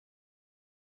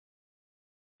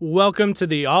Welcome to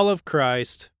the All of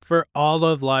Christ for All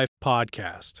of Life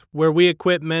podcast, where we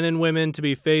equip men and women to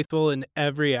be faithful in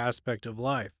every aspect of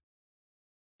life.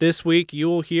 This week, you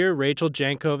will hear Rachel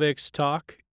Jankovic's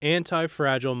talk,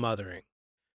 Anti-Fragile Mothering,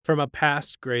 from a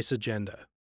past Grace Agenda.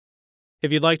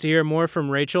 If you'd like to hear more from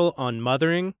Rachel on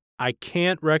mothering, I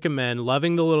can't recommend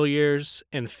Loving the Little Years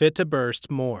and Fit to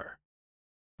Burst more.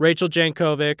 Rachel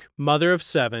Jankovic, mother of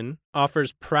 7,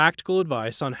 offers practical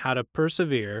advice on how to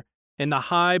persevere in the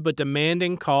high but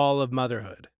demanding call of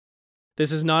motherhood.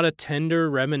 This is not a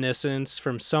tender reminiscence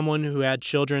from someone who had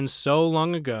children so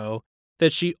long ago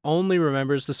that she only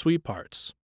remembers the sweet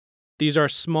parts. These are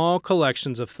small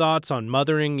collections of thoughts on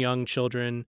mothering young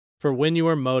children, for when you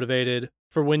are motivated,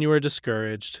 for when you are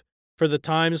discouraged, for the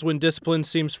times when discipline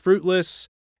seems fruitless,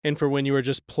 and for when you are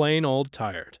just plain old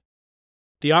tired.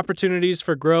 The opportunities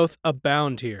for growth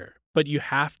abound here, but you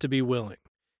have to be willing.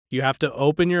 You have to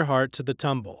open your heart to the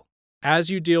tumble.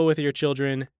 As you deal with your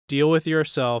children, deal with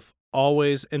yourself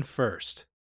always and first.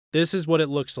 This is what it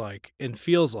looks like and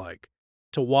feels like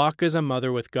to walk as a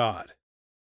mother with God.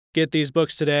 Get these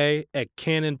books today at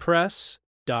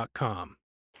canonpress.com.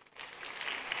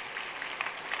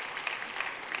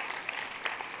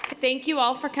 Thank you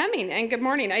all for coming, and good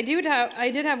morning. I did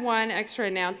have one extra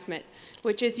announcement,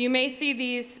 which is you may see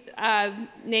these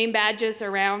name badges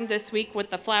around this week with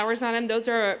the flowers on them. Those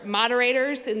are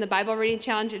moderators in the Bible Reading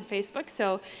Challenge in Facebook,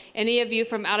 so any of you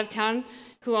from out of town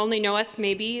who only know us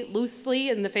maybe loosely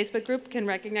in the Facebook group can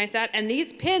recognize that. And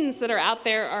these pins that are out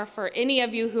there are for any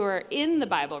of you who are in the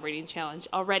Bible Reading Challenge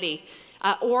already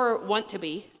or want to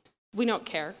be. We don't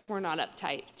care. We're not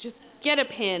uptight. Just get a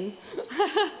pin.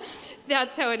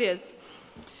 That's how it is.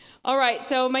 All right,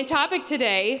 so my topic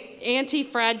today,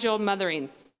 anti-fragile mothering.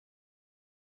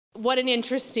 What an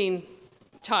interesting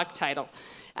talk title.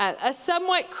 A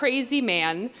somewhat crazy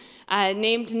man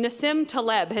named Nassim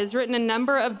Taleb has written a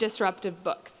number of disruptive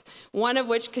books, one of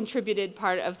which contributed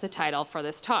part of the title for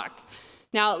this talk.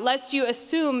 Now, lest you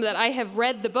assume that I have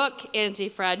read the book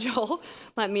Anti-Fragile,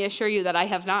 let me assure you that I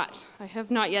have not. I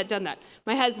have not yet done that.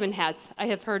 My husband has. I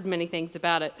have heard many things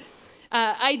about it.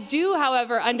 I do,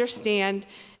 however, understand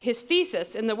his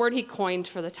thesis and the word he coined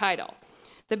for the title.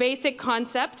 The basic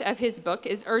concept of his book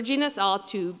is urging us all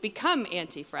to become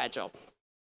anti-fragile,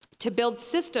 to build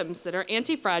systems that are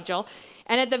anti-fragile,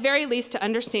 and at the very least to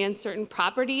understand certain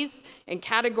properties and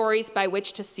categories by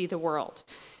which to see the world.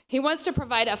 He wants to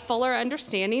provide a fuller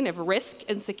understanding of risk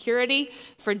and security,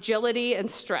 fragility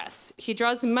and stress. He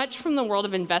draws much from the world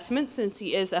of investment since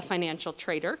he is a financial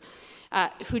trader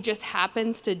who just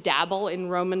happens to dabble in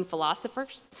Roman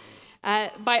philosophers.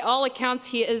 By all accounts,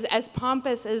 he is as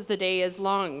pompous as the day is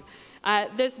long.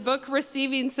 This book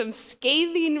receiving some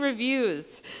scathing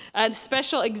reviews, a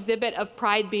special exhibit of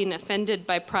pride being offended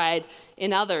by pride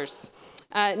in others.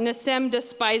 Nassim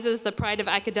despises the pride of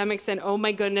academics, and oh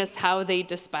my goodness, how they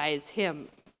despise him.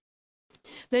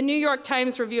 The New York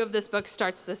Times review of this book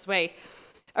starts this way.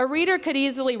 A reader could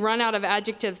easily run out of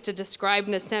adjectives to describe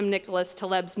Nassim Nicholas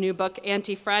Taleb's new book,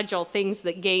 Anti-Fragile, Things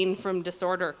That Gain from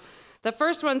Disorder. The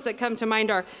first ones that come to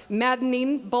mind are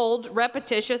maddening, bold,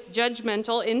 repetitious,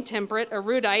 judgmental, intemperate,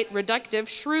 erudite, reductive,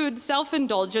 shrewd,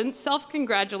 self-indulgent,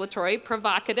 self-congratulatory,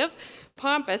 provocative,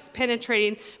 pompous,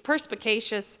 penetrating,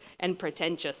 perspicacious, and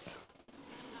pretentious.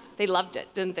 They loved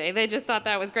it, didn't they? They just thought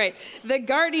that was great. The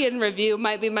Guardian review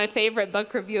might be my favorite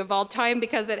book review of all time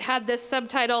because it had this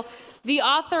subtitle, "The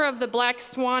author of The Black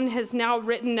Swan has now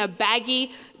written a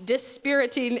baggy,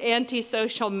 dispiriting,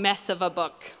 antisocial mess of a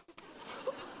book."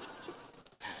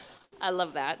 I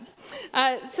love that.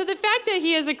 So the fact that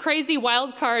he is a crazy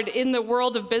wild card in the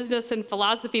world of business and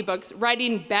philosophy books,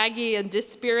 writing baggy and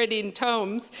dispiriting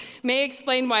tomes, may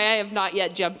explain why I have not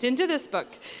yet jumped into this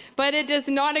book. But it does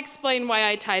not explain why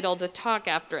I titled a talk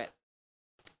after it.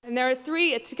 And there are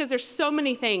 3, it's because there's so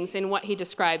many things in what he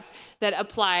describes that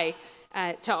apply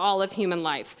to all of human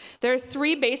life. There are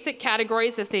 3 basic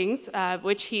categories of things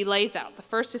which he lays out. The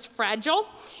first is fragile,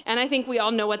 and I think we all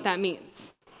know what that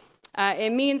means.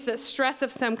 It means that stress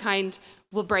of some kind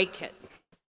will break it.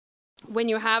 When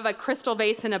you have a crystal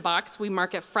vase in a box, we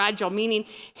mark it fragile, meaning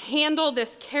handle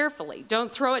this carefully. Don't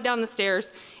throw it down the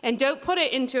stairs, and don't put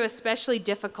it into especially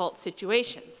difficult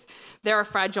situations. There are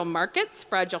fragile markets,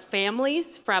 fragile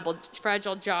families,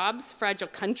 fragile jobs, fragile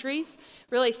countries,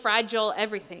 really fragile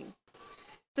everything.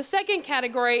 The second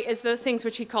category is those things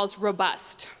which he calls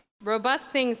robust.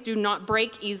 Robust things do not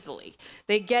break easily.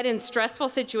 They get in stressful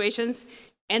situations,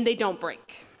 and they don't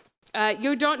break.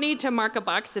 You don't need to mark a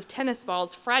box of tennis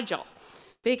balls fragile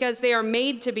because they are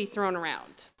made to be thrown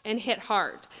around and hit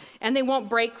hard, and they won't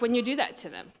break when you do that to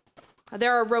them.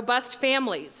 There are robust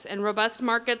families and robust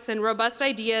markets and robust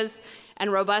ideas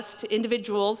and robust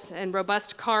individuals and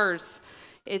robust cars.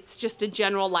 It's just a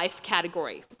general life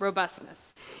category,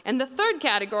 robustness. And the third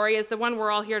category is the one we're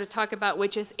all here to talk about,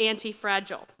 which is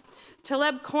anti-fragile.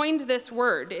 Taleb coined this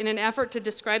word in an effort to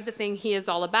describe the thing he is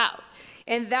all about.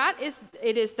 And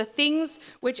it is the things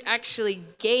which actually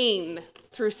gain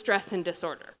through stress and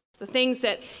disorder. The things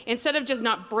that, instead of just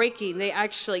not breaking, they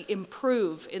actually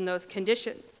improve in those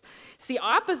conditions. It's the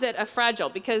opposite of fragile,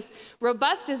 because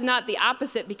robust is not the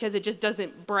opposite because it just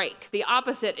doesn't break. The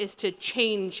opposite is to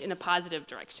change in a positive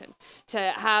direction, to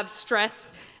have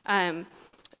stress and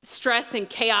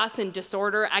chaos and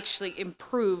disorder actually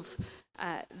improve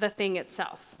the thing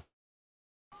itself.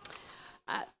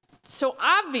 So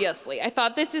obviously, I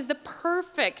thought this is the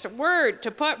perfect word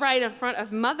to put right in front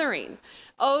of mothering.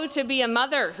 Oh, to be a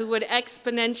mother who would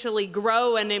exponentially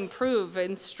grow and improve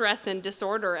in stress and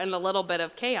disorder and a little bit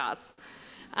of chaos.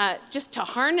 Just to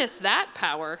harness that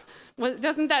power,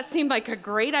 doesn't that seem like a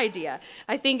great idea?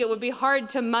 I think it would be hard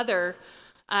to mother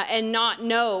and not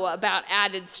know about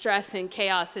added stress and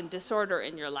chaos and disorder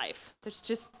in your life. There's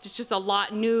just a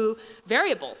lot new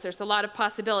variables. There's a lot of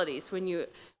possibilities when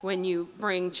you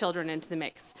bring children into the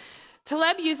mix.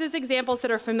 Taleb uses examples that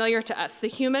are familiar to us, the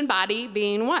human body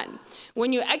being one.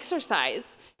 When you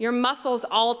exercise, your muscles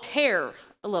all tear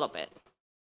a little bit.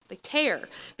 They tear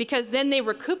because then they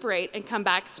recuperate and come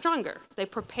back stronger. They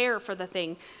prepare for the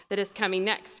thing that is coming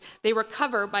next. They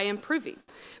recover by improving.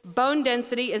 Bone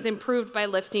density is improved by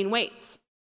lifting weights.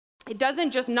 It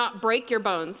doesn't just not break your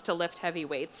bones to lift heavy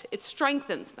weights, it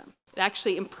strengthens them. It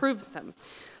actually improves them.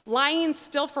 Lying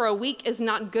still for a week is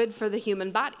not good for the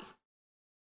human body,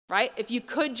 right? If you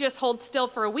could just hold still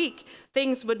for a week,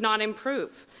 things would not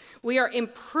improve. We are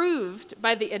improved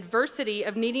by the adversity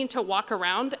of needing to walk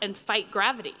around and fight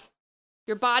gravity.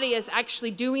 Your body is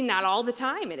actually doing that all the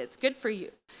time, and it's good for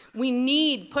you. We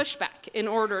need pushback in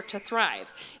order to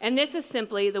thrive, and this is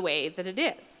simply the way that it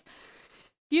is.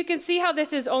 You can see how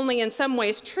this is only in some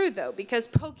ways true, though, because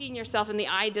poking yourself in the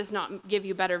eye does not give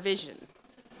you better vision.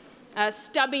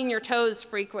 Stubbing your toes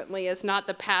frequently is not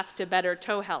the path to better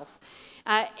toe health.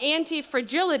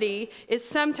 Anti-fragility is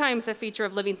sometimes a feature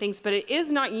of living things, but it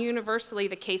is not universally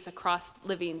the case across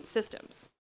living systems.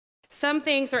 Some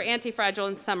things are anti-fragile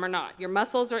and some are not. Your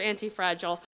muscles are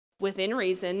anti-fragile within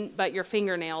reason, but your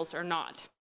fingernails are not.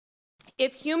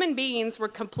 If human beings were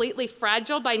completely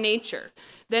fragile by nature,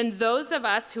 then those of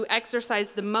us who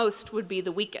exercise the most would be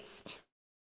the weakest.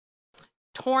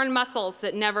 Torn muscles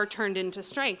that never turned into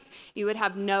strength, you would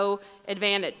have no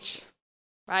advantage,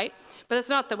 right? But that's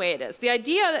not the way it is. The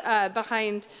idea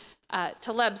behind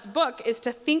Taleb's book is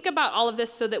to think about all of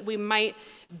this so that we might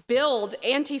build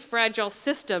anti-fragile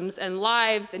systems and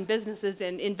lives and businesses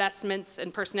and investments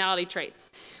and personality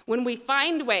traits. When we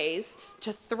find ways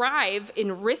to thrive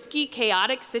in risky,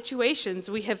 chaotic situations,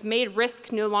 we have made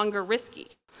risk no longer risky,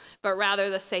 but rather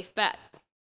the safe bet.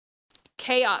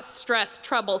 Chaos, stress,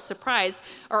 trouble, surprise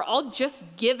are all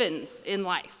just givens in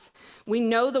life. We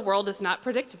know the world is not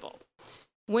predictable.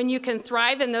 When you can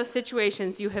thrive in those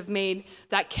situations, you have made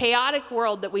that chaotic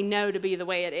world that we know to be the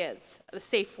way it is, the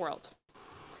safe world.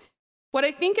 What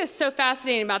I think is so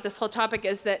fascinating about this whole topic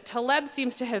is that Taleb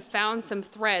seems to have found some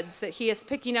threads that he is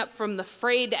picking up from the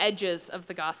frayed edges of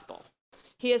the gospel.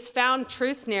 He has found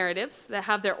truth narratives that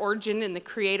have their origin in the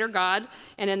Creator God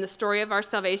and in the story of our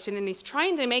salvation, and he's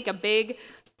trying to make a big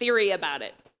theory about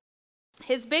it.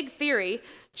 His big theory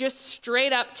just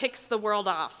straight up ticks the world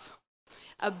off.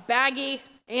 A baggy,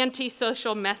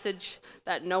 anti-social message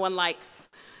that no one likes,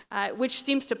 which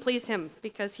seems to please him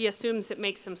because he assumes it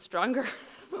makes him stronger.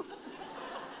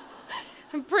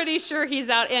 I'm pretty sure he's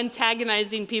out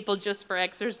antagonizing people just for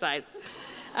exercise.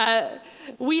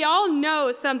 We all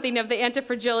know something of the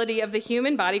anti-fragility of the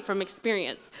human body from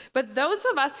experience, but those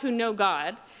of us who know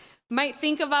God might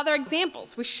think of other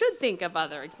examples. We should think of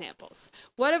other examples.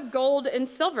 What of gold and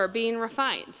silver being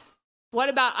refined? What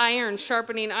about iron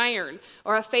sharpening iron,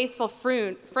 or a faithful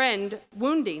friend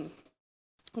wounding?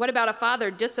 What about a father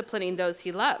disciplining those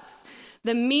he loves?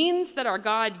 The means that our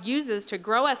God uses to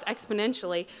grow us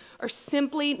exponentially are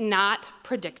simply not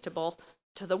predictable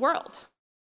to the world.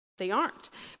 They aren't,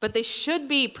 but they should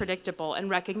be predictable and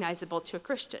recognizable to a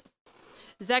Christian.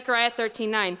 Zechariah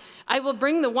 13:9, I will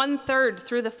bring the 1/3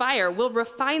 through the fire, will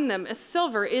refine them as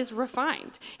silver is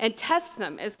refined, and test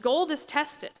them as gold is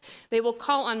tested. They will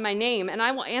call on my name, and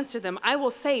I will answer them. I will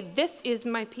say, this is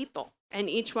my people, and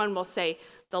each one will say,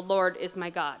 the Lord is my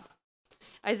God.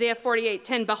 Isaiah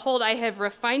 48:10, behold, I have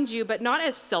refined you, but not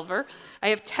as silver. I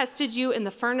have tested you in the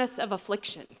furnace of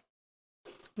affliction.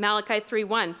 Malachi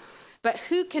 3:1, But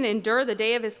who can endure the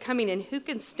day of his coming, and who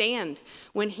can stand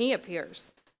when he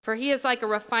appears? For he is like a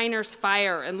refiner's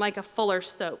fire and like a fuller's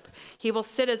soap. He will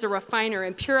sit as a refiner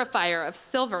and purifier of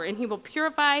silver, and he will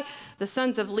purify the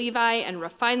sons of Levi and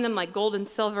refine them like gold and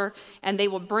silver, and they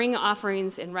will bring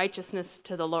offerings in righteousness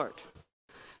to the Lord.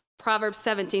 Proverbs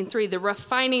 17:3, the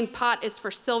refining pot is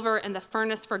for silver and the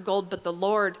furnace for gold, but the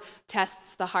Lord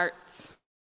tests the hearts.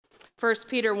 1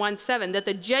 Peter 1:7, that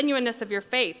the genuineness of your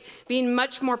faith, being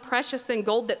much more precious than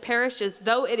gold that perishes,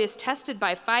 though it is tested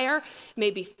by fire, may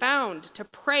be found to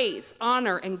praise,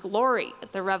 honor, and glory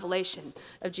at the revelation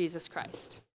of Jesus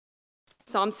Christ.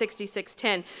 Psalm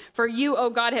 66:10, for you, O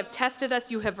God, have tested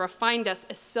us, you have refined us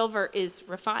as silver is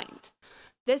refined.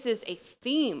 This is a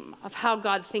theme of how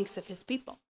God thinks of his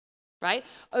people, right?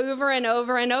 Over and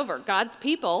over and over, God's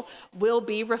people will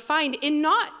be refined in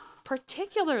not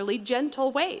particularly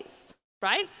gentle ways,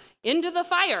 right? Into the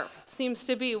fire seems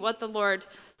to be what the Lord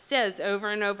says over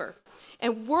and over.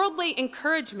 And worldly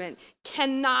encouragement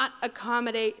cannot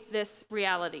accommodate this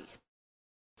reality.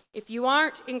 If you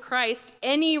aren't in Christ,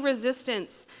 any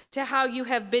resistance to how you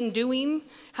have been doing,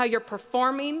 how you're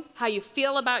performing, how you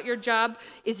feel about your job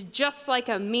is just like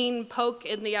a mean poke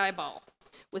in the eyeball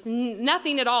with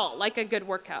nothing at all like a good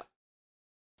workout.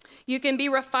 You can be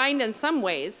refined in some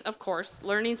ways, of course,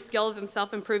 learning skills and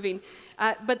self-improving,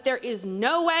 but there is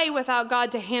no way without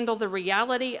God to handle the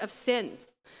reality of sin.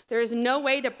 There is no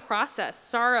way to process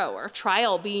sorrow or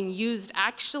trial being used,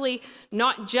 actually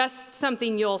not just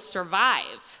something you'll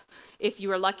survive if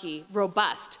you are lucky,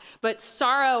 robust, but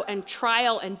sorrow and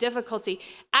trial and difficulty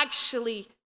actually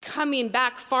coming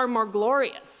back far more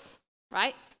glorious,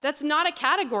 right? That's not a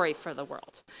category for the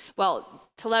world. Well,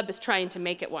 Taleb is trying to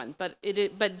make it one, but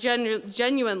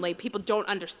genuinely, people don't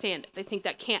understand it. They think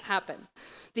that can't happen.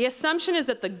 The assumption is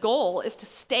that the goal is to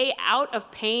stay out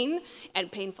of pain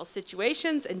and painful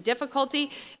situations and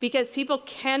difficulty because people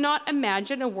cannot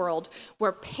imagine a world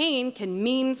where pain can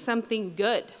mean something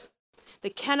good.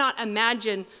 They cannot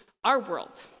imagine our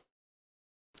world.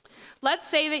 Let's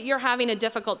say that you're having a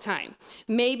difficult time.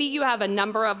 Maybe you have a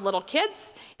number of little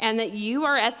kids and that you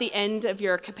are at the end of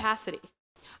your capacity.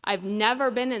 I've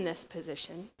never been in this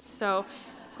position, so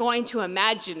going to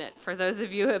imagine it for those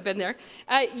of you who have been there.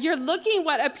 You're looking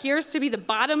what appears to be the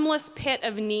bottomless pit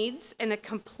of needs and a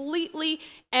completely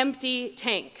empty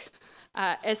tank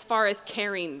as far as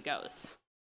caring goes.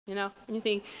 You know,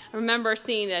 I remember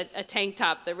seeing a tank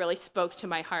top that really spoke to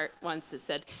my heart once. It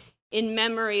said, in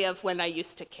memory of when I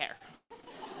used to care.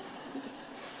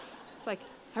 It's like,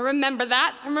 I remember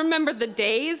that. I remember the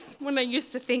days when I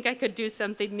used to think I could do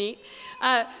something neat.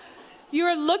 You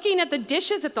are looking at the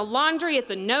dishes, at the laundry, at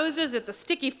the noses, at the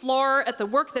sticky floor, at the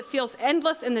work that feels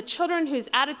endless, and the children whose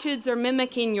attitudes are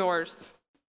mimicking yours.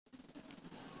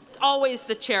 It's always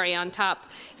the cherry on top.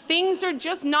 Things are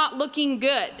just not looking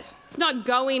good. It's not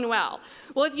going well.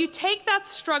 Well, if you take that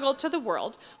struggle to the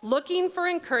world, looking for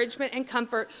encouragement and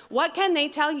comfort, what can they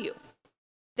tell you?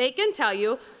 They can tell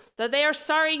you that they are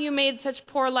sorry you made such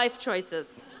poor life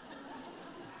choices,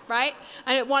 right?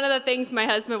 And one of the things my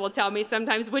husband will tell me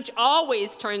sometimes, which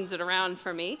always turns it around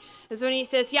for me, is when he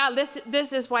says, yeah,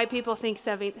 this is why people think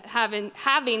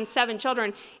having 7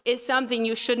 children is something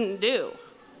you shouldn't do.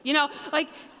 You know, like,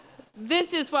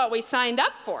 this is what we signed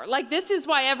up for. Like, this is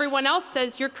why everyone else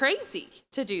says you're crazy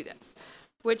to do this,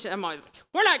 which I'm always like,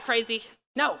 we're not crazy.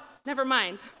 No. Never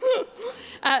mind.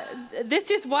 This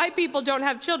is why people don't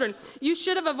have children. You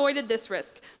should have avoided this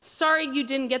risk. Sorry you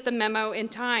didn't get the memo in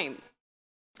time.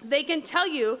 They can tell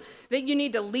you that you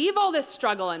need to leave all this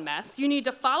struggle and mess. You need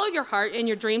to follow your heart and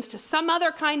your dreams to some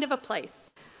other kind of a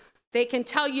place. They can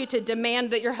tell you to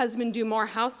demand that your husband do more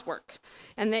housework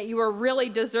and that you are really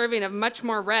deserving of much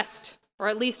more rest, or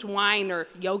at least wine or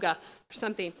yoga or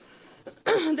something.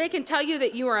 They can tell you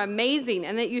that you are amazing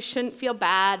and that you shouldn't feel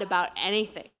bad about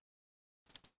anything.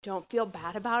 Don't feel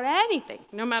bad about anything,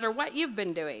 no matter what you've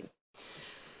been doing.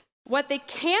 What they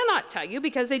cannot tell you,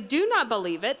 because they do not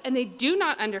believe it and they do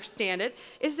not understand it,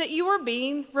 is that you are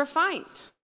being refined.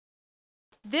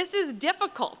 This is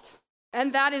difficult,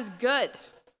 and that is good.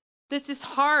 This is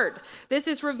hard. This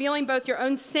is revealing both your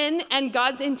own sin and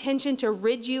God's intention to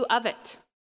rid you of it,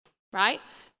 right?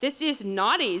 This is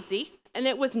not easy, and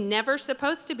it was never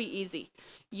supposed to be easy.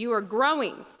 You are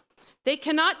growing. They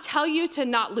cannot tell you to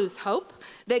not lose hope,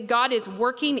 that God is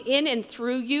working in and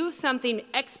through you something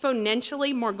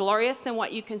exponentially more glorious than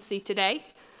what you can see today.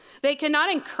 They cannot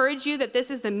encourage you that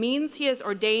this is the means he has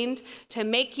ordained to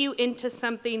make you into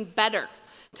something better,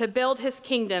 to build his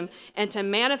kingdom and to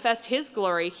manifest his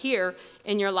glory here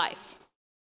in your life.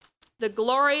 The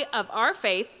glory of our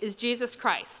faith is Jesus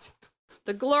Christ.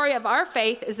 The glory of our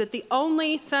faith is that the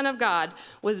only Son of God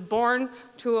was born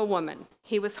to a woman.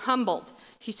 He was humbled,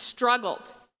 he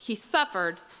struggled, he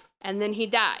suffered, and then he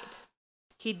died.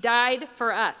 He died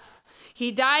for us.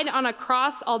 He died on a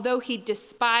cross, although he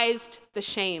despised the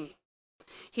shame.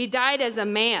 He died as a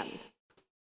man.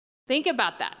 Think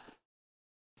about that.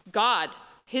 God,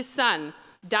 his son,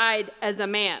 died as a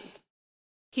man.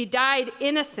 He died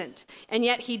innocent, and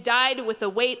yet he died with the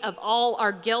weight of all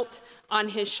our guilt on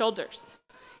his shoulders.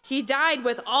 He died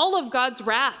with all of God's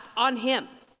wrath on him.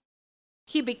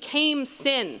 He became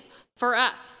sin for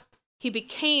us. He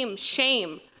became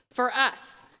shame for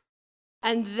us.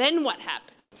 And then what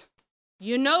happened?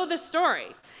 You know the story.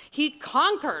 He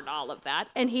conquered all of that,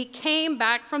 and he came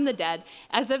back from the dead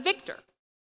as a victor.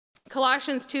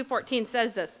 Colossians 2:14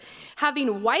 says this,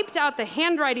 having wiped out the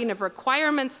handwriting of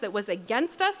requirements that was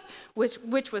against us,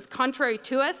 which was contrary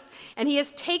to us, and he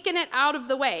has taken it out of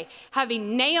the way,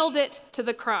 having nailed it to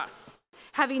the cross,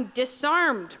 having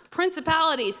disarmed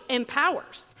principalities and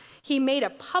powers. He made a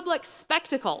public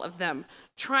spectacle of them,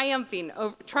 triumphing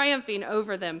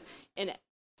over them in it.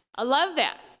 I love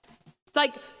that.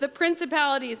 Like the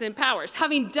principalities and powers,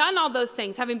 having done all those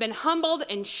things, having been humbled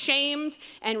and shamed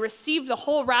and received the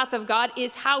whole wrath of God,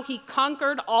 is how he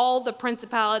conquered all the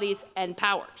principalities and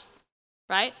powers,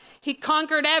 right? He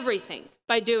conquered everything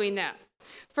by doing that.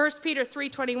 1 Peter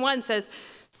 3:21 says,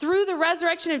 through the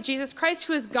resurrection of Jesus Christ,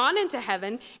 who has gone into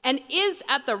heaven and is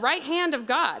at the right hand of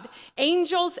God,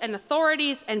 angels and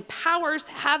authorities and powers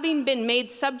having been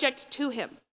made subject to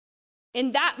him.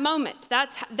 In that moment,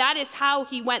 that is how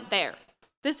he went there.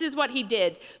 This is what he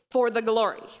did for the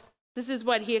glory. This is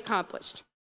what he accomplished.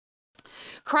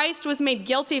 Christ was made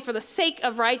guilty for the sake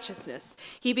of righteousness.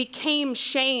 He became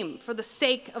shame for the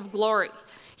sake of glory.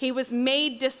 He was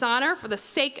made dishonor for the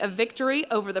sake of victory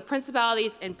over the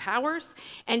principalities and powers.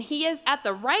 And he is at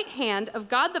the right hand of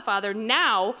God the Father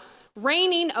now,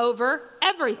 reigning over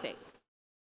everything.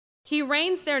 He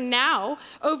reigns there now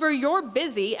over your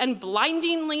busy and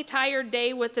blindingly tired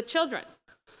day with the children.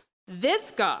 This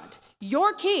God,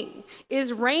 your King,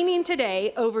 is reigning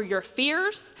today over your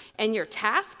fears and your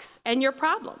tasks and your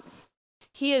problems.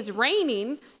 He is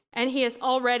reigning, and he has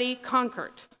already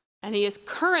conquered. And he is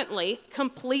currently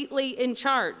completely in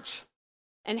charge.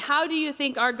 And how do you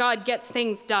think our God gets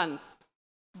things done?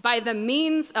 By the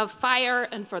means of fire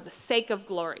and for the sake of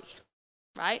glory.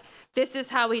 Right? This is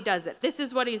how he does it. This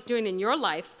is what he's doing in your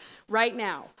life right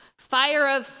now. Fire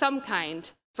of some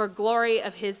kind for glory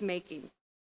of his making.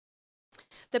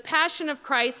 The passion of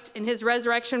Christ and his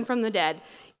resurrection from the dead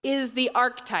is the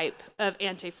archetype of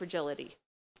anti-fragility.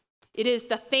 It is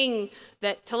the thing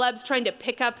that Taleb's trying to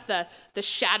pick up the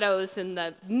shadows and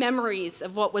the memories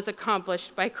of what was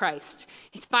accomplished by Christ.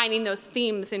 He's finding those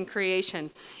themes in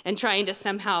creation and trying to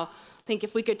somehow think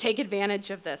if we could take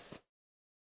advantage of this.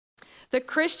 The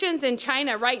Christians in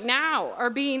China right now are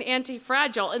being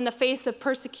anti-fragile in the face of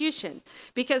persecution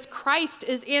because Christ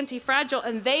is anti-fragile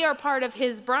and they are part of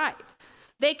his bride.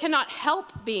 They cannot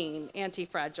help being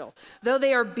anti-fragile. Though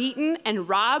they are beaten and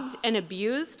robbed and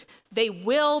abused, they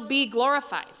will be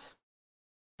glorified,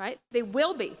 right? They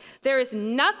will be. There is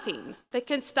nothing that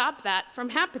can stop that from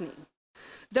happening.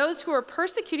 Those who are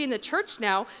persecuting the church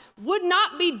now would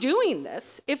not be doing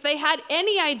this if they had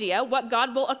any idea what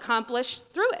God will accomplish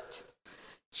through it.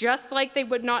 Just like they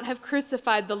would not have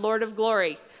crucified the Lord of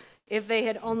glory if they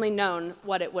had only known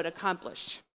what it would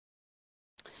accomplish.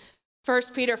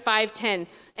 1 Peter 5:10,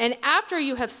 and after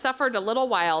you have suffered a little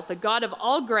while, the God of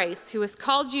all grace, who has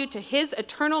called you to his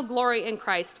eternal glory in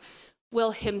Christ,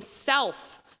 will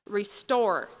himself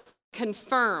restore,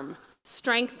 confirm,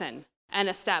 strengthen, and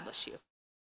establish you.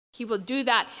 He will do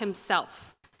that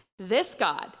himself. This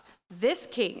God, this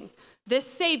King, this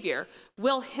Savior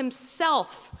will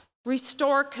himself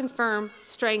restore, confirm,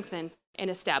 strengthen, and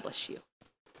establish you.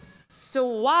 So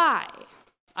why,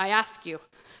 I ask you,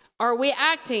 are we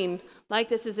acting like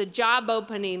this is a job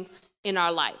opening in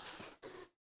our lives?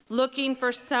 Looking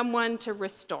for someone to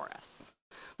restore us.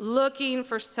 Looking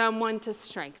for someone to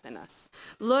strengthen us.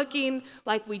 Looking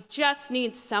like we just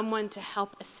need someone to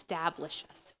help establish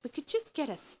us. We could just get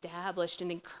established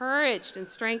and encouraged and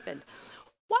strengthened.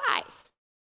 Why?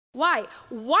 Why?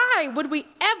 Why would we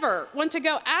ever want to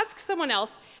go ask someone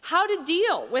else how to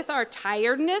deal with our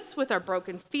tiredness, with our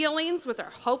broken feelings, with our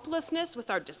hopelessness, with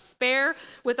our despair,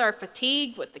 with our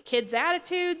fatigue, with the kids'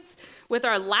 attitudes, with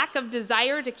our lack of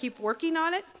desire to keep working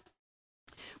on it?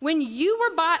 When you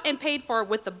were bought and paid for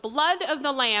with the blood of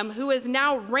the Lamb who is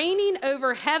now reigning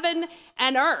over heaven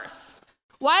and earth,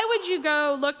 why would you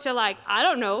go look to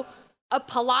a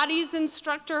Pilates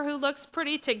instructor who looks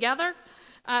pretty together?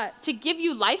 To give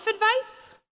you life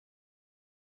advice?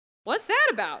 What's that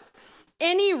about?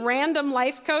 Any random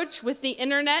life coach with the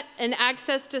internet and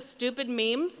access to stupid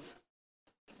memes?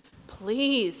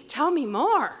 Please tell me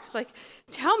more.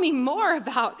 Tell me more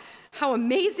about how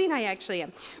amazing I actually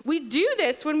am. We do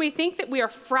this when we think that we are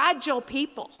fragile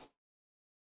people,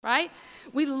 right?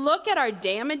 We look at our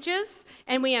damages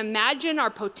and we imagine our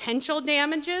potential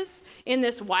damages in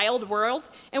this wild world,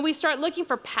 and we start looking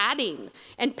for padding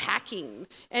and packing,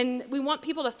 and we want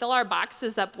people to fill our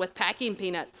boxes up with packing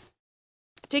peanuts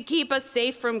to keep us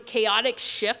safe from chaotic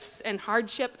shifts and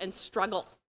hardship and struggle,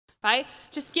 right?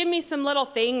 Just give me some little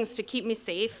things to keep me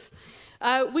safe.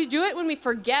 We do it when we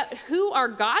forget who our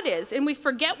God is, and we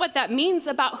forget what that means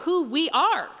about who we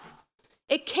are.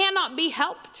 It cannot be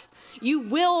helped. You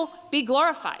will be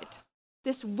glorified.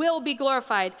 This will be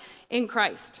glorified in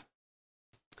Christ.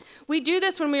 We do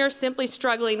this when we are simply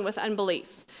struggling with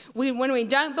unbelief. When we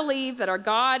don't believe that our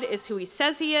God is who he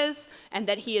says he is and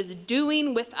that he is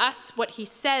doing with us what he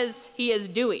says he is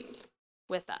doing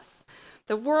with us.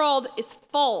 The world is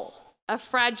full of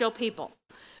fragile people.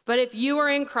 But if you are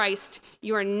in Christ,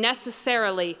 you are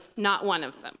necessarily not one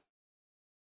of them.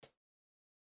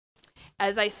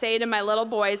 As I say to my little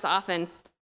boys often,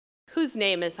 whose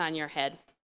name is on your head?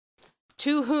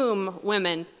 To whom,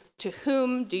 women, to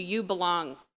whom do you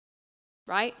belong?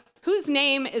 Right? Whose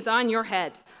name is on your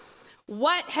head?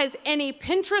 What has any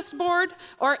Pinterest board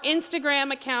or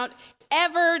Instagram account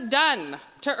ever done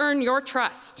to earn your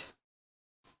trust?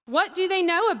 What do they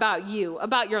know about you,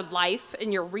 about your life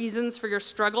and your reasons for your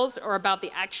struggles, or about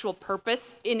the actual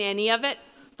purpose in any of it,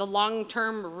 the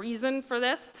long-term reason for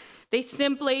this? They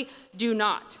simply do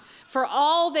not. For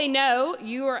all they know,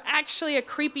 you are actually a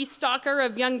creepy stalker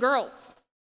of young girls.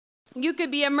 You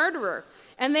could be a murderer,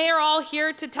 and they are all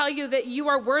here to tell you that you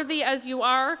are worthy as you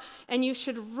are, and you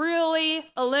should really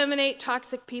eliminate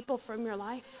toxic people from your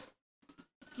life.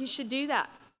 You should do that,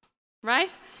 right?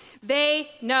 They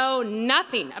know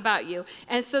nothing about you,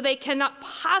 and so they cannot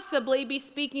possibly be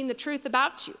speaking the truth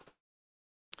about you.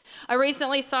 I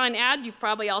recently saw an ad, you've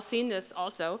probably all seen this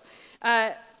also,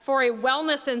 for a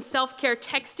wellness and self-care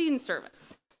texting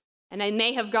service, and I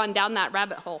may have gone down that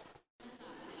rabbit hole.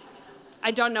 I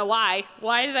don't know why.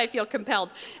 Why did I feel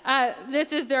compelled?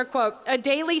 This is their quote: "A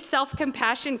daily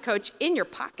self-compassion coach in your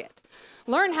pocket.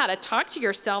 Learn how to talk to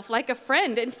yourself like a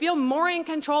friend and feel more in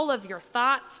control of your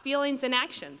thoughts, feelings, and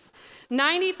actions.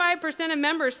 95% of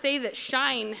members say that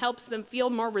Shine helps them feel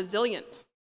more resilient."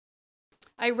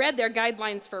 I read their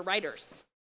guidelines for writers.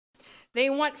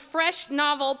 They want fresh,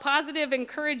 novel, positive,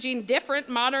 encouraging, different,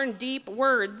 modern, deep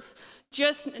words,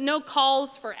 just no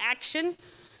calls for action.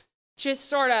 Just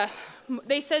sort of,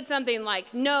 they said something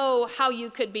like, know how you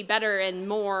could be better and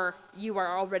more, you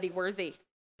are already worthy.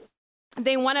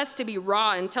 They want us to be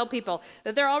raw and tell people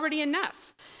that they're already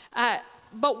enough.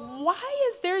 But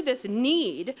why is there this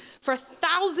need for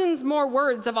thousands more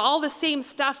words of all the same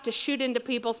stuff to shoot into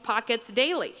people's pockets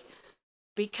daily?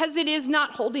 Because it is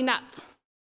not holding up,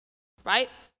 right?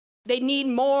 They need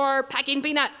more packing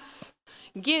peanuts.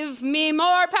 Give me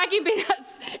more packing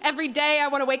peanuts. Every day I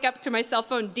want to wake up to my cell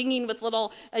phone dinging with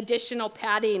little additional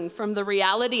padding from the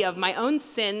reality of my own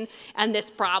sin and this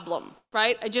problem,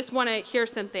 right? I just want to hear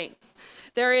some things.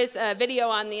 There is a video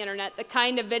on the internet, the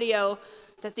kind of video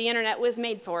that the internet was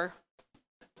made for.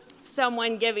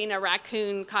 Someone giving a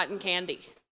raccoon cotton candy.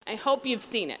 I hope you've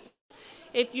seen it.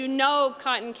 If you know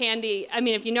cotton candy,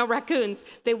 if you know raccoons,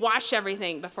 they wash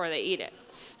everything before they eat it.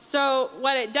 So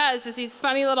what it does is these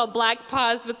funny little black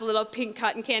paws with a little pink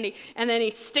cotton candy, and then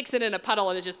he sticks it in a puddle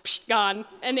and it's just gone.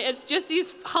 And it's just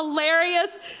these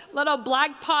hilarious little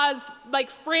black paws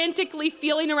like frantically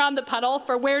feeling around the puddle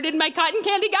for where did my cotton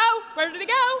candy go? Where did it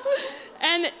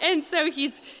go? And so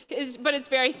but it's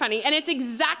very funny. And it's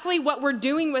exactly what we're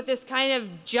doing with this kind of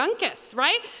junkus,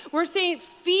 right? We're saying,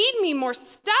 feed me more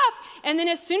stuff. And then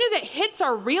as soon as it hits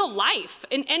our real life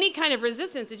in any kind of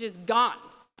resistance, it's just gone,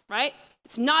 right?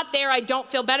 It's not there. I don't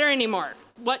feel better anymore.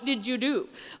 What did you do?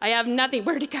 I have nothing.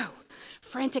 Where'd it go?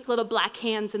 Frantic little black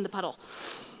hands in the puddle.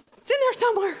 It's in there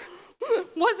somewhere.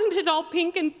 Wasn't it all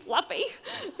pink and fluffy?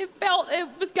 It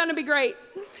was going to be great.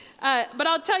 But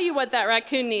I'll tell you what that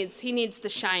raccoon needs. He needs the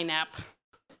Shine app.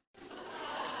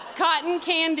 Cotton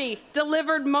candy,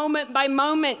 delivered moment by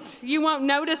moment. You won't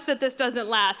notice that this doesn't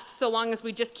last so long as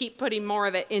we just keep putting more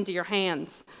of it into your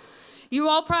hands. You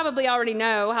all probably already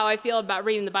know how I feel about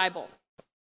reading the Bible.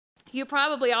 You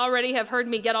probably already have heard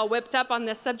me get all whipped up on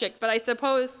this subject, but I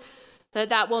suppose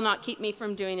that will not keep me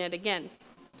from doing it again.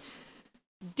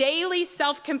 Daily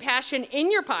self-compassion in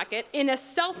your pocket in a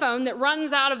cell phone that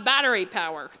runs out of battery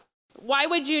power. Why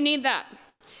would you need that?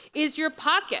 Is your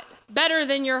pocket better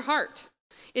than your heart?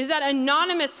 Is that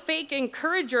anonymous fake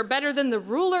encourager better than the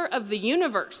ruler of the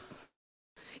universe?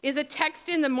 Is a text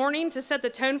in the morning to set the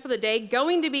tone for the day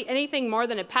going to be anything more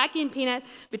than a packing peanut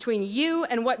between you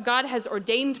and what God has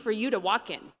ordained for you to walk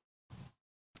in?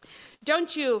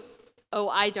 Don't you, oh,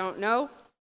 I don't know,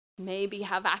 maybe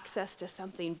have access to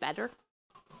something better?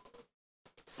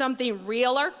 Something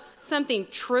realer? Something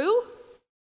true?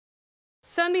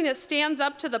 Something that stands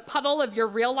up to the puddle of your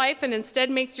real life and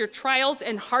instead makes your trials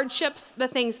and hardships the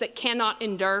things that cannot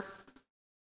endure?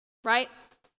 Right?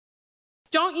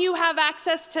 Don't you have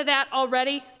access to that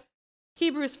already?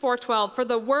 Hebrews 4:12, for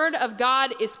the word of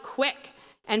God is quick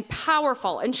and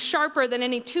powerful and sharper than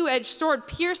any two-edged sword,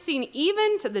 piercing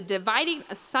even to the dividing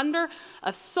asunder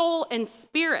of soul and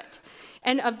spirit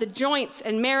and of the joints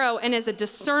and marrow, and is a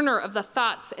discerner of the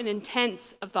thoughts and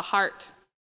intents of the heart.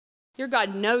 Your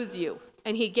God knows you,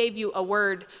 and he gave you a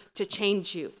word to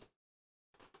change you.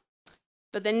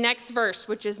 But the next verse,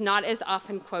 which is not as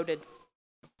often quoted,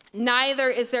 neither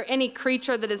is there any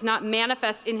creature that is not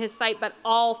manifest in his sight, but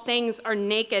all things are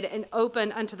naked and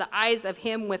open unto the eyes of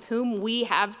him with whom we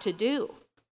have to do.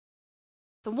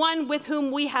 The one with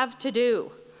whom we have to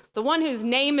do. The one whose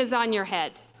name is on your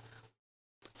head.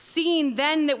 Seeing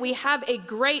then that we have a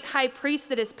great high priest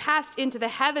that is passed into the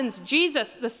heavens,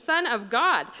 Jesus, the Son of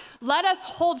God, let us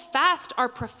hold fast our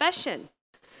profession.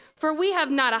 For we have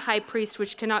not a high priest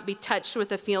which cannot be touched with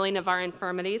the feeling of our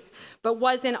infirmities, but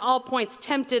was in all points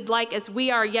tempted like as we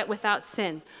are, yet without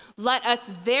sin. Let us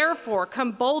therefore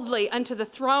come boldly unto the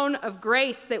throne of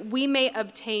grace, that we may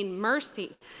obtain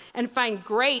mercy and find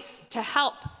grace to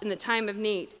help in the time of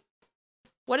need.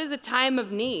 What is a time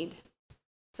of need?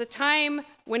 It's a time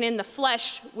when in the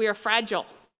flesh we are fragile.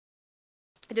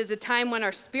 It is a time when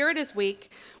our spirit is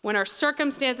weak, when our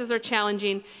circumstances are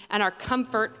challenging, and our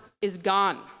comfort is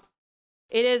gone.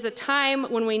 It is a time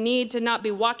when we need to not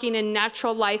be walking in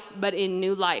natural life, but in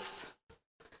new life.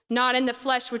 Not in the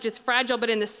flesh, which is fragile, but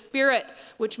in the spirit,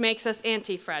 which makes us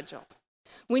anti-fragile.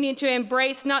 We need to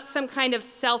embrace not some kind of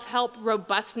self-help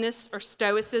robustness or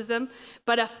stoicism,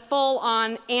 but a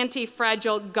full-on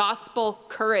anti-fragile gospel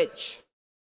courage.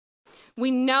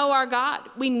 We know our God.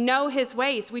 We know his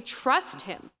ways. We trust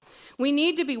him. We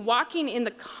need to be walking in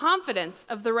the confidence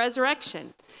of the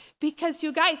resurrection. Because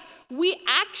you guys, we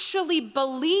actually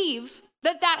believe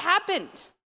that happened,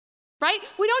 right?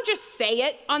 We don't just say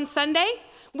it on Sunday.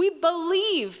 We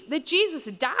believe that Jesus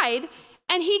died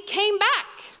and he came back.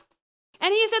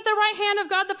 And he's at the right hand of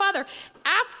God the Father.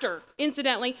 After,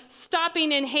 incidentally,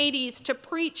 stopping in Hades to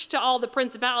preach to all the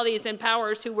principalities and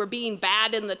powers who were being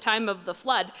bad in the time of the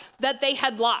flood that they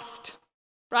had lost,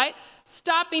 right?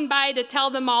 Stopping by to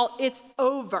tell them all, it's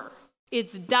over.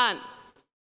 It's done.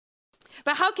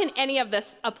 But how can any of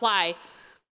this apply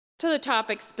to the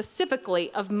topic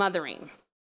specifically of mothering?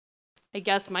 I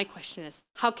guess my question is,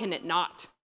 how can it not?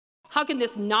 How can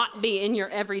this not be in your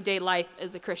everyday life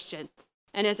as a Christian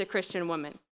and as a Christian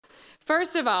woman?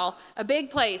 First of all, a big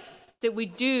place that we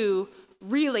do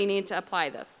really need to apply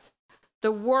this.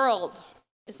 The world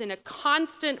is in a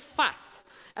constant fuss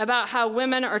about how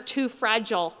women are too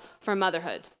fragile for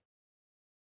motherhood.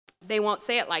 They won't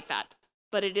say it like that,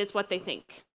 but it is what they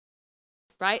think.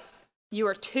 Right? You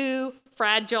are too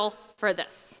fragile for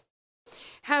this.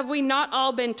 Have we not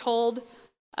all been told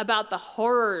about the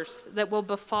horrors that will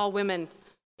befall women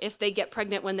if they get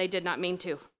pregnant when they did not mean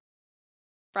to?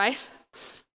 Right?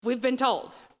 We've been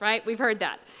told, right? We've heard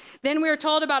that. Then we are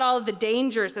told about all of the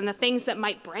dangers and the things that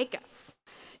might break us.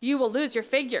 You will lose your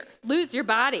figure, lose your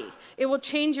body. It will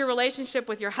change your relationship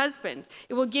with your husband.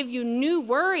 It will give you new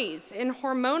worries and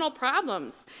hormonal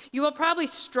problems. You will probably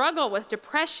struggle with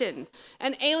depression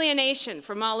and alienation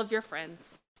from all of your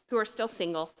friends who are still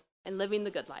single and living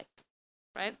the good life,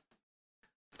 right?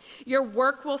 Your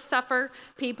work will suffer.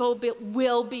 People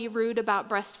will be rude about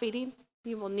breastfeeding.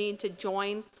 You will need to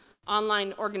join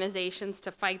online organizations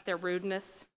to fight their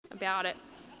rudeness about it.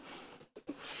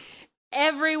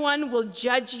 Everyone will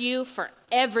judge you for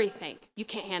everything. You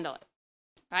can't handle it,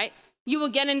 right? You will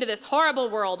get into this horrible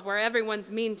world where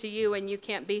everyone's mean to you and you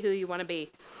can't be who you want to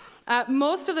be.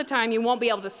 Most of the time, you won't be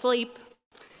able to sleep.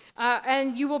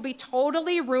 And you will be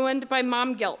totally ruined by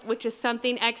mom guilt, which is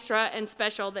something extra and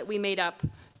special that we made up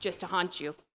just to haunt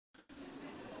you.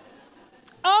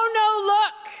 Oh no,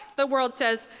 look, the world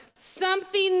says,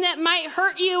 something that might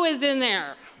hurt you is in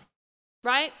there,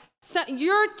 right? So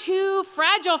you're too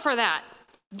fragile for that.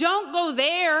 Don't go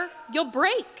there, you'll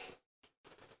break.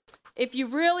 If you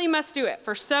really must do it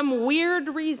for some weird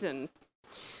reason,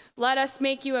 let us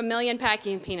make you a million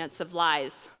packing peanuts of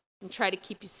lies and try to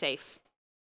keep you safe.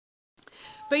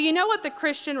 But you know what the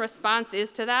Christian response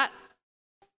is to that?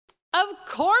 Of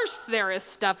course there is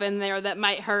stuff in there that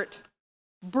might hurt.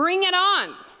 Bring it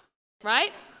on,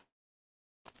 right?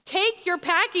 Take your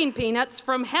packing peanuts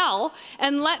from hell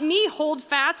and let me hold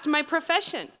fast my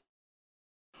profession.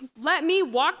 Let me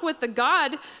walk with the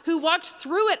God who walked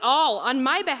through it all on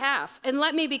my behalf, and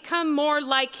let me become more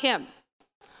like him.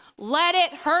 Let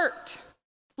it hurt.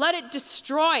 Let it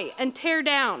destroy and tear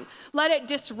down. Let it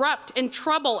disrupt and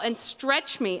trouble and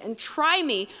stretch me and try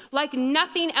me like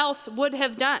nothing else would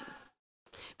have done.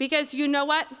 Because you know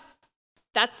what?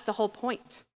 That's the whole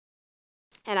point.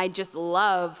 And I just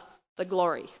love the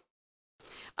glory.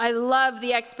 I love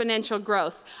the exponential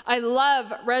growth. I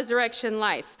love resurrection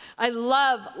life. I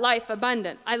love life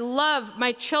abundant. I love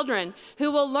my children who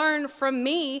will learn from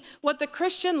me what the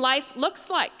Christian life looks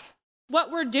like,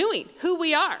 what we're doing, who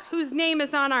we are, whose name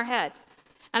is on our head.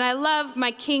 And I love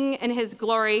my King and his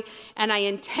glory, and I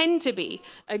intend to be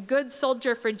a good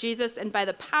soldier for Jesus, and by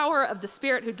the power of the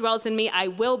Spirit who dwells in me, I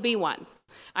will be one.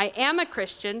 I am a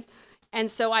Christian, and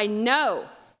so I know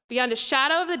beyond a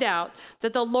shadow of the doubt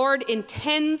that the Lord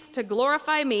intends to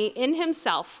glorify me in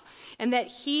himself, and that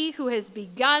he who has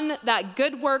begun that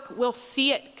good work will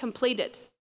see it completed.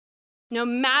 No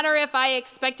matter if I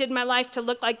expected my life to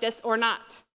look like this or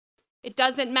not. It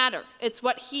doesn't matter. It's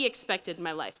what he expected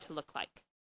my life to look like.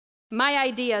 My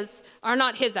ideas are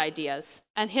not his ideas,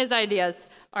 and his ideas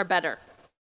are better.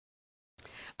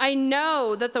 I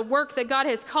know that the work that God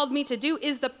has called me to do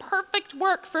is the perfect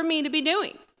work for me to be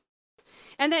doing,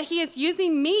 and that he is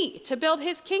using me to build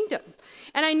his kingdom.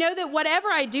 And I know that whatever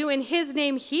I do in his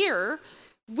name here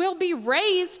will be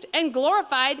raised and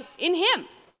glorified in him.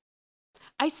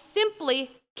 I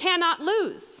simply cannot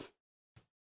lose.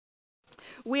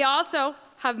 We also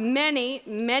have many,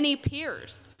 many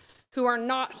peers who are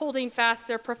not holding fast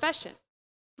their profession,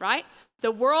 right? The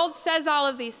world says all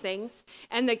of these things,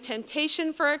 and the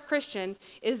temptation for a Christian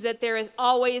is that there is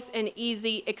always an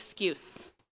easy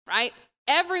excuse, right?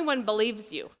 Everyone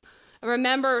believes you. I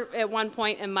remember at one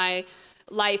point in my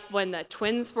life when the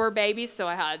twins were babies, so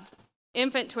I had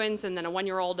infant twins and then a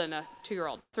 1-year-old and a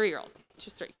 2-year-old, 3-year-old,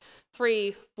 just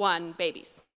three 1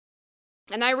 babies.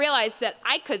 And I realized that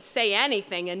I could say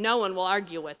anything and no one will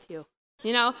argue with you.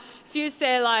 You know, if you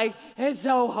say like, it's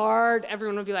so hard,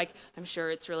 everyone will be like, I'm sure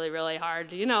it's really, really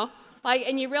hard, you know. Like,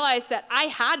 and you realize that I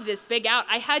had this big out.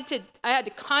 I had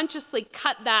to consciously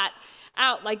cut that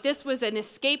out. Like this was an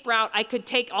escape route I could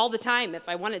take all the time if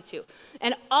I wanted to.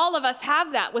 And all of us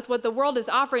have that with what the world is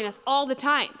offering us all the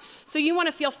time. So you want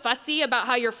to feel fussy about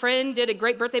how your friend did a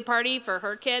great birthday party for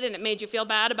her kid and it made you feel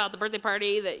bad about the birthday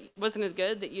party that wasn't as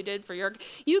good that you did for your.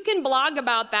 You can blog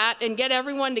about that and get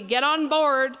everyone to get on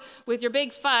board with your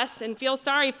big fuss and feel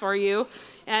sorry for you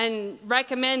and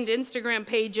recommend Instagram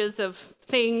pages of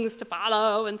things to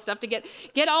follow and stuff to get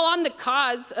all on the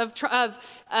cause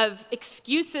of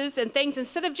excuses and things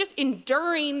instead of just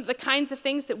enduring the kinds of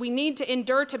things that we need to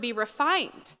endure to be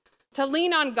refined, to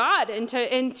lean on God and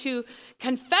to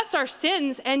confess our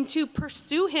sins and to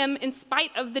pursue him in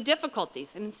spite of the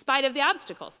difficulties and in spite of the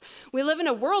obstacles. We live in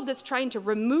a world that's trying to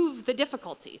remove the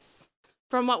difficulties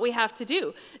from what we have to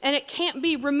do, and it can't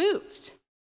be removed.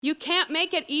 You can't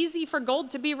make it easy for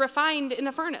gold to be refined in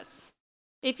a furnace.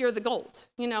 If you're the gold,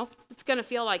 you know, it's going to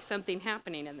feel like something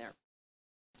happening in there.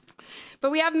 But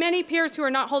we have many peers who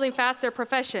are not holding fast their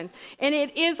profession, and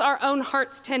it is our own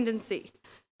heart's tendency.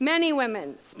 Many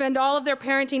women spend all of their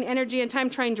parenting energy and time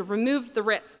trying to remove the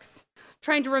risks,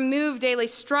 trying to remove daily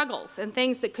struggles and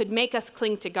things that could make us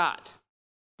cling to God,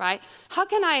 right? How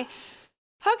can I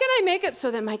make it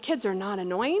so that my kids are not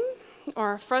annoying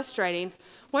or frustrating?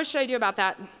 What should I do about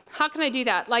that? How can I do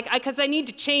that? Because I need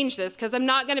to change this because I'm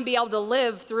not going to be able to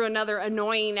live through another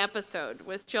annoying episode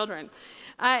with children.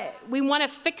 We want to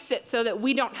fix it so that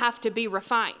we don't have to be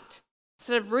refined.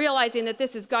 Instead of realizing that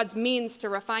this is God's means to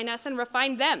refine us and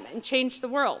refine them and change the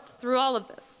world through all of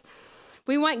this.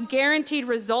 We want guaranteed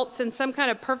results in some kind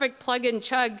of perfect plug and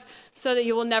chug so that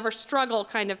you will never struggle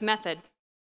kind of method.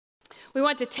 We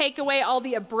want to take away all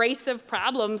the abrasive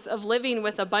problems of living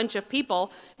with a bunch of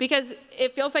people because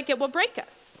it feels like it will break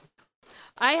us.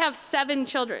 I have 7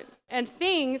 children, and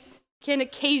things can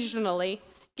occasionally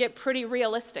get pretty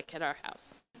realistic at our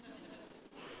house.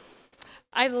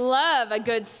 I love a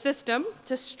good system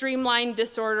to streamline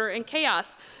disorder and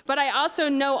chaos, but I also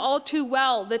know all too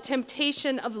well the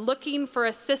temptation of looking for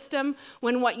a system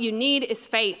when what you need is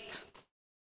faith.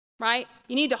 Right?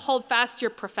 You need to hold fast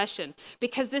your profession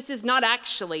because this is not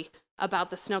actually about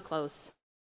the snow clothes,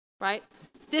 right?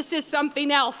 This is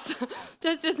something else.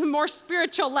 This is a more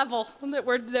spiritual level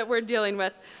that we're dealing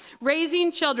with.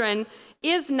 Raising children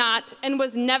is not and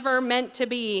was never meant to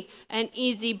be an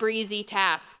easy breezy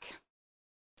task.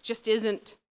 just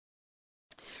isn't.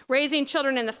 Raising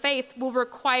children in the faith will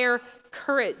require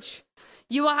courage.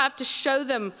 You will have to show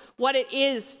them what it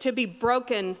is to be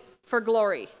broken for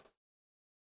glory.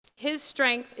 His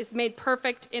strength is made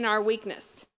perfect in our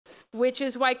weakness, which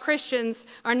is why Christians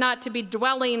are not to be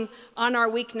dwelling on our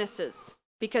weaknesses,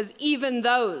 because even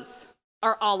those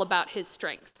are all about his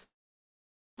strength,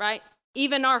 right?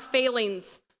 Even our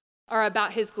failings are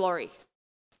about his glory.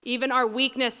 Even our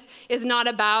weakness is not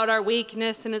about our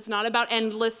weakness, and it's not about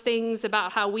endless things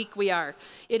about how weak we are.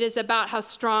 It is about how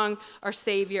strong our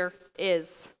Savior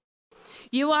is.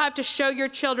 You will have to show your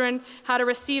children how to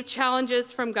receive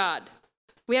challenges from God.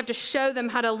 We have to show them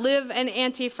how to live an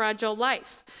anti-fragile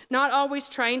life, not always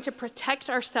trying to protect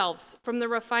ourselves from the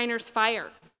refiner's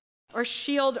fire or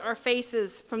shield our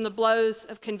faces from the blows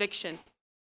of conviction.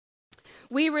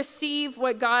 We receive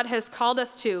what God has called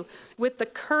us to with the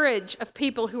courage of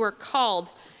people who are called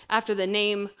after the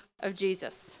name of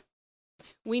Jesus.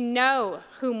 We know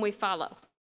whom we follow.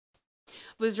 I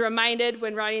was reminded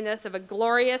when writing this of a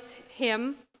glorious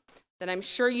hymn that I'm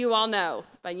sure you all know,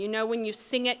 but you know when you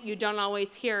sing it, you don't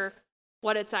always hear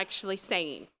what it's actually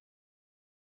saying.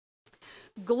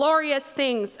 Glorious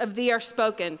things of thee are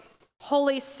spoken,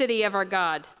 holy city of our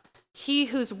God. He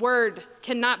whose word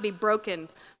cannot be broken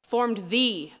formed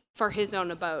thee for his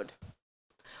own abode.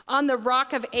 On the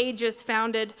rock of ages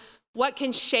founded, what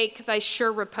can shake thy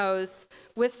sure repose?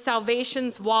 With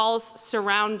salvation's walls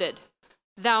surrounded,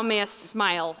 thou mayest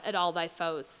smile at all thy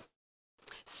foes.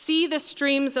 See the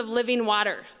streams of living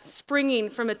water springing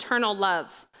from eternal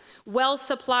love. Well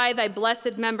supply thy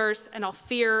blessed members, and all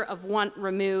fear of want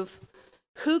remove.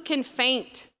 Who can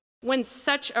faint when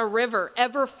such a river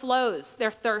ever flows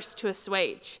their thirst to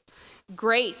assuage?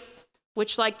 Grace,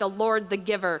 which like the Lord the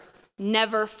giver,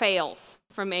 never fails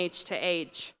from age to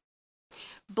age.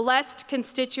 Blessed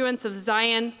constituents of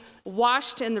Zion,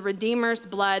 washed in the Redeemer's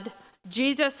blood,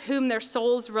 Jesus, whom their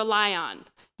souls rely on,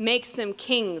 makes them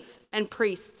kings and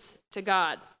priests to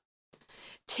God.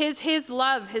 'Tis his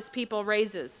love his people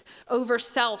raises, over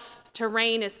self to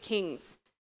reign as kings,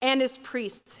 and as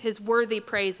priests his worthy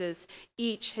praises,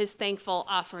 each his thankful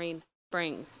offering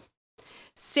brings.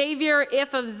 Savior,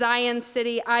 if of Zion's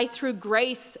city I through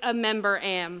grace a member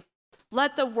am,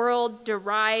 let the world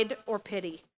deride or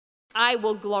pity, I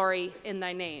will glory in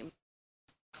thy name.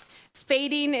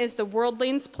 Fading is the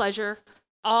worldling's pleasure,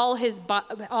 all his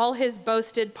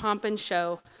boasted pomp and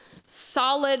show.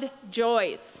 Solid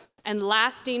joys and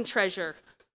lasting treasure,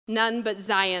 none but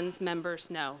Zion's members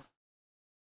know.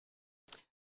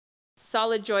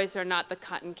 Solid joys are not the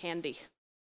cotton candy,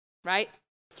 right?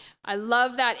 I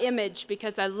love that image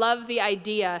because I love the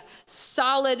idea.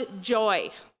 Solid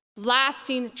joy,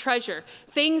 lasting treasure,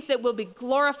 things that will be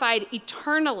glorified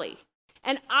eternally.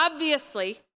 And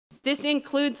obviously, this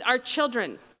includes our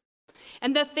children.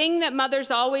 And the thing that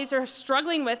mothers always are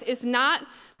struggling with is not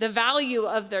the value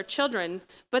of their children,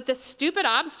 but the stupid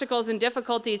obstacles and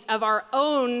difficulties of our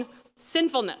own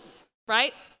sinfulness,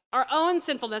 right? Our own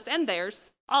sinfulness and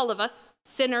theirs, all of us,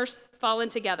 sinners fallen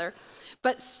together.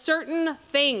 But certain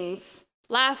things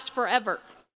last forever,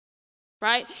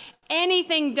 right?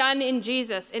 Anything done in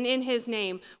Jesus and in his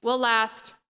name will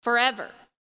last forever.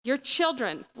 Your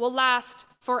children will last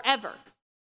forever.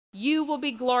 You will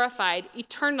be glorified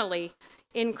eternally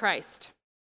in Christ.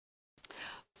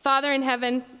 Father in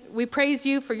heaven, we praise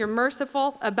you for your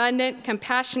merciful, abundant,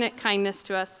 compassionate kindness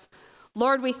to us.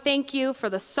 Lord, we thank you for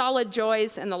the solid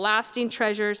joys and the lasting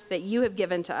treasures that you have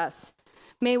given to us.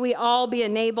 May we all be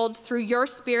enabled through your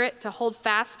Spirit to hold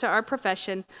fast to our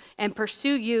profession and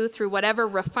pursue you through whatever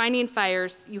refining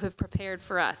fires you have prepared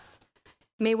for us.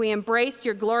 May we embrace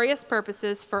your glorious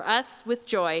purposes for us with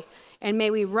joy, and may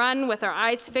we run with our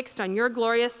eyes fixed on your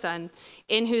glorious Son,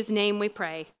 in whose name we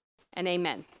pray, and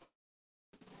amen.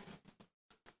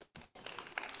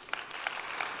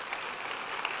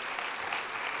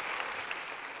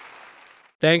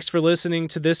 Thanks for listening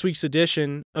to this week's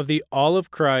edition of the All of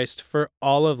Christ for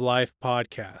All of Life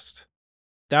podcast.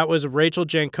 That was Rachel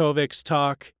Jankovic's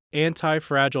talk,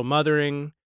 Anti-Fragile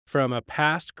Mothering, from a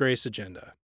Past Grace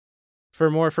Agenda. For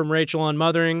more from Rachel on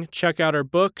mothering, check out our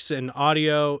books and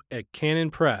audio at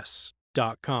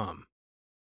canonpress.com.